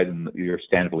different way than you're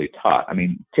standardly taught? I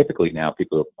mean, typically now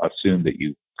people assume that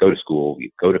you go to school,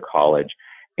 you go to college,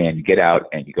 and you get out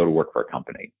and you go to work for a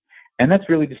company. And that's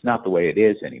really just not the way it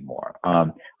is anymore.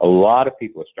 A lot of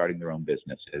people are starting their own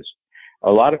businesses. A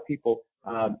lot of people,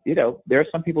 there are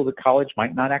some people that college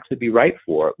might not actually be right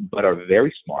for, but are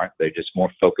very smart. They're just more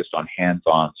focused on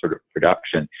hands-on sort of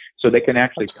production. So they can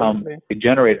actually Absolutely.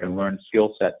 generate and learn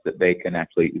skill sets that they can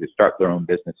actually either start their own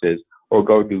businesses or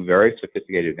go do very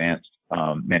sophisticated advanced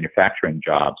manufacturing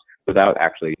jobs without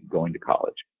actually going to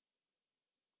college.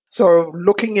 So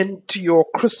looking into your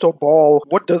crystal ball,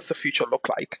 what does the future look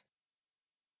like?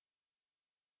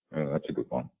 Oh, that's a good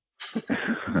one.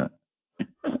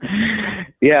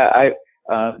 Yeah,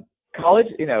 college.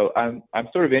 I'm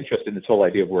sort of interested in this whole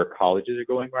idea of where colleges are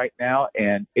going right now,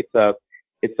 and it's a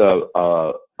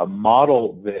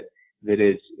model that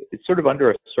is it's sort of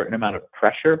under a certain amount of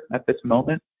pressure at this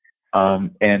moment,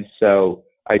 and so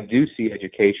I do see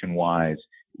education-wise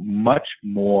much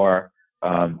more.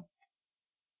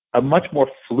 A much more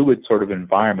fluid sort of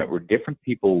environment where different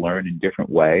people learn in different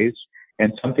ways.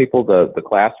 And some people, the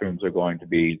classrooms are going to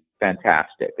be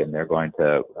fantastic and they're going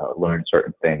to learn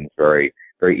certain things very,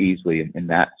 very easily in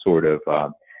that sort of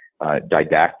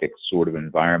didactic sort of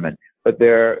environment. But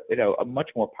they're, a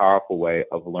much more powerful way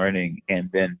of learning and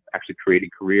then actually creating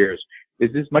careers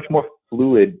is this much more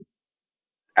fluid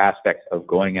aspect of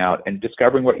going out and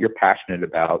discovering what you're passionate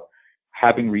about,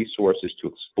 having resources to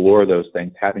explore those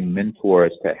things, having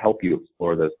mentors to help you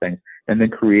explore those things, and then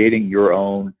creating your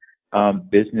own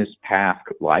business path,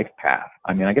 life path.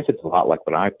 I mean, I guess it's a lot like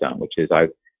what I've done, which is I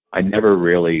never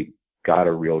really got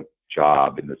a real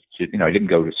job in this. I didn't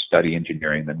go to study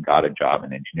engineering, then got a job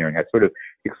in engineering. I sort of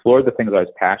explored the things that I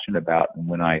was passionate about, and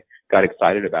when I got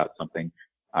excited about something,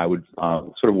 I would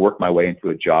sort of work my way into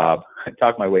a job,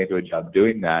 talk my way into a job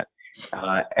doing that,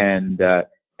 and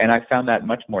I found that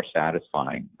much more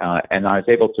satisfying. And I was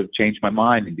able to change my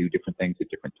mind and do different things at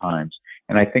different times.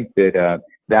 And I think that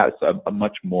that's a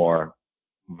much more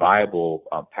viable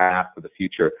path for the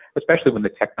future, especially when the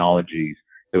technologies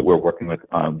that we're working with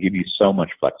give you so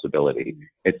much flexibility.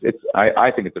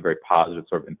 I think it's a very positive,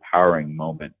 sort of empowering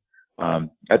moment.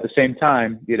 At the same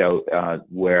time,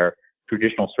 where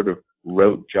traditional sort of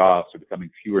rote jobs are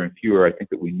becoming fewer and fewer, I think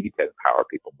that we need to empower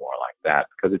people more like that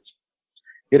because it's,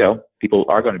 people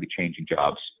are going to be changing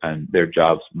jobs, and their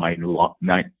jobs might no longer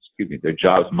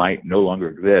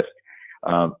exist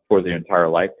for their entire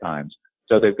lifetimes.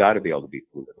 So they've got to be able to be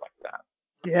fluid like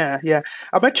that. Yeah.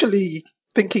 I'm actually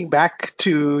thinking back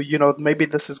to, maybe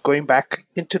this is going back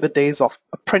into the days of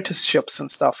apprenticeships and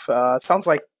stuff. Sounds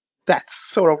like that's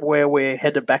sort of where we're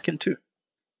headed back into.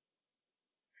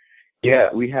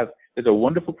 Yeah, there's a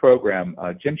wonderful program.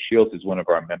 Jim Shields is one of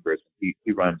our members.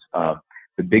 He runs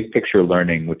the Big Picture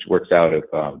Learning, which works out of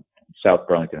South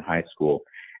Burlington High School.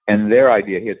 And their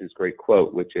idea, he has this great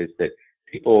quote, which is that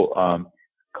people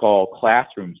call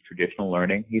classrooms traditional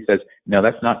learning. He says, no,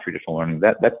 that's not traditional learning.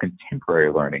 That's contemporary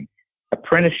learning.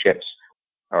 Apprenticeships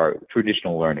are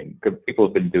traditional learning. People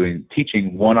have been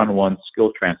teaching one-on-one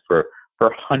skill transfer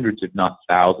for hundreds, if not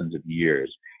thousands of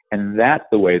years. And that's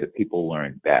the way that people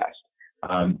learn best.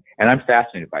 And I'm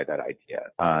fascinated by that idea,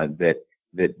 that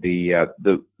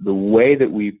the way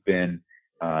that we've been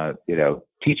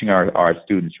teaching our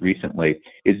students recently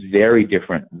is very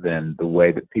different than the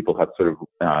way that people have sort of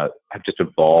have just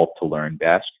evolved to learn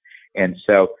best. And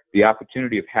so the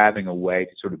opportunity of having a way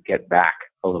to sort of get back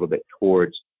a little bit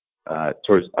towards a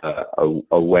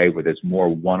way where there's more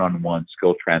one-on-one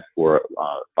skill transfer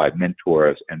by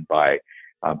mentors and by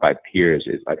peers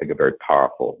is, I think, a very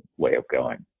powerful way of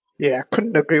going. Yeah,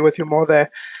 couldn't agree with you more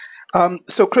there.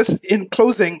 So, Chris, in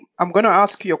closing, I'm going to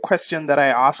ask you a question that I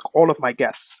ask all of my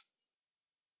guests.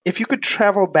 If you could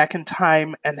travel back in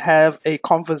time and have a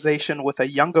conversation with a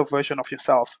younger version of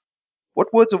yourself,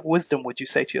 what words of wisdom would you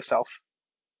say to yourself?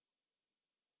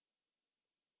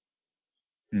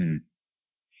 Gonna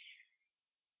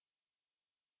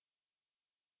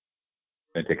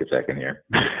take a second here.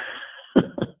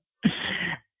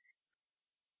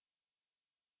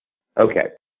 Okay,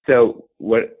 so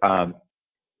what I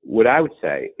would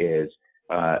say is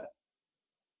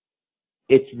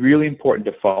it's really important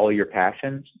to follow your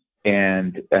passions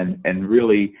and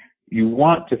really you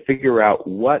want to figure out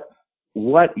what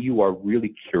what you are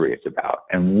really curious about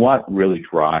and what really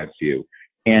drives you,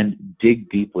 and dig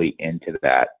deeply into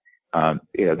that.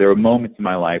 There are moments in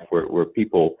my life where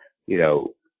people,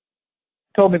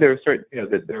 told me there were certain,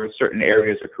 that there were certain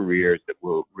areas of careers that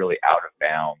were really out of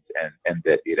bounds, and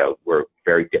that, were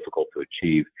very difficult to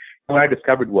achieve. And what I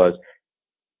discovered was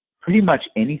pretty much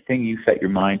anything you set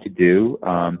your mind to do,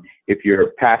 if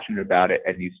you're passionate about it,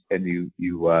 and you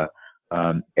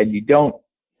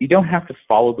don't have to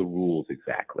follow the rules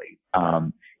exactly.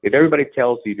 If everybody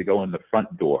tells you to go in the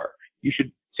front door, you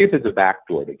should see if there's a back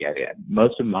door to get in.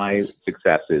 Most of my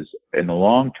successes in the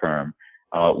long term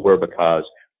were because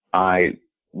I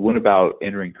went about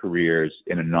entering careers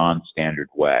in a non-standard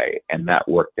way, and that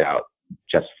worked out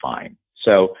just fine.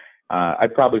 So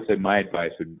I'd probably say my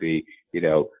advice would be,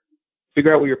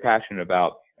 figure out what you're passionate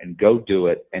about and go do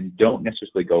it, and don't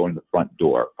necessarily go in the front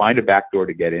door. Find a back door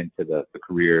to get into the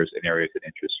careers and areas that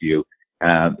interest you.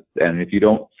 And if you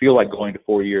don't feel like going to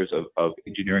 4 years of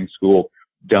engineering school,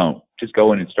 don't. Just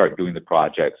go in and start doing the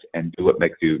projects and do what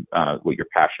makes you, what you're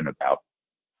passionate about.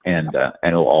 And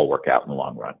it'll all work out in the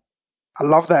long run. I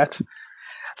love that.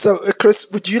 So,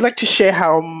 Chris, would you like to share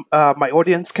how my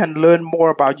audience can learn more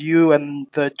about you and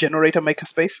the Generator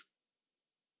Makerspace?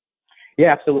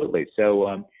 Yeah, absolutely.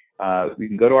 So you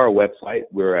can go to our website.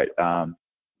 We're at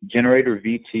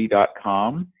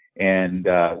generatorvt.com, and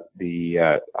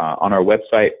on our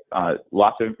website,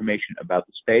 lots of information about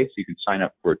the space. You can sign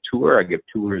up for a tour. I give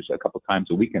tours a couple times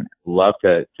a week, and love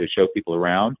to show people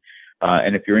around.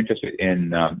 And if you're interested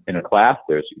in a class,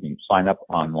 you can sign up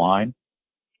online.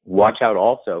 Watch out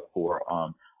also for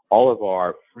all of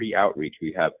our free outreach.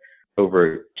 We have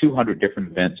over 200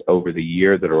 different events over the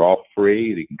year that are all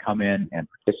free. You can come in and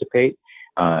participate.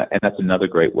 And that's another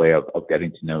great way of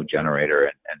getting to know Generator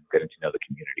and getting to know the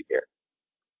community here.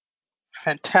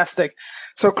 Fantastic.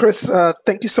 So, Chris,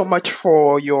 thank you so much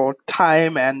for your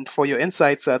time and for your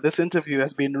insights. This interview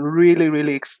has been really,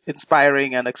 really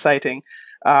inspiring and exciting.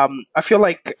 I feel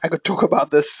like I could talk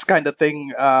about this kind of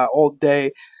thing all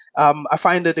day. I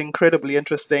find it incredibly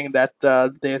interesting that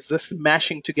there's this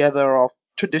mashing together of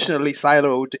traditionally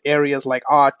siloed areas like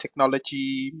art,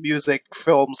 technology, music,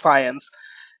 film, science,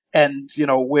 and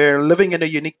we're living in a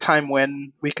unique time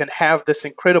when we can have this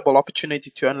incredible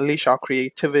opportunity to unleash our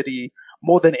creativity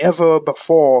more than ever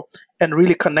before and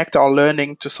really connect our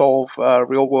learning to solve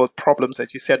real world problems,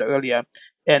 as you said earlier.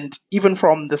 And even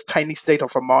from this tiny state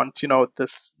of Vermont,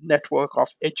 this network of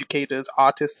educators,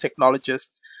 artists,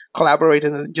 technologists,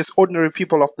 collaborators, and just ordinary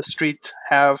people off the street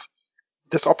have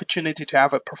this opportunity to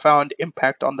have a profound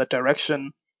impact on the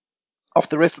direction of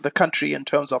the rest of the country in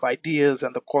terms of ideas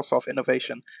and the course of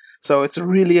innovation. So it's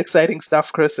really exciting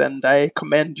stuff, Chris, and I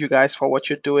commend you guys for what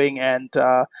you're doing and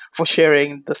for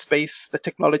sharing the space, the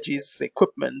technologies, the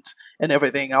equipment, and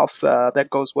everything else that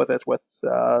goes with it with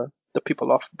the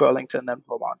people of Burlington and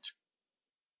Vermont.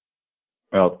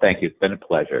 Well, thank you. It's been a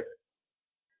pleasure.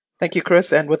 Thank you,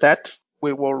 Chris, and with that,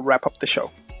 we will wrap up the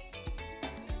show.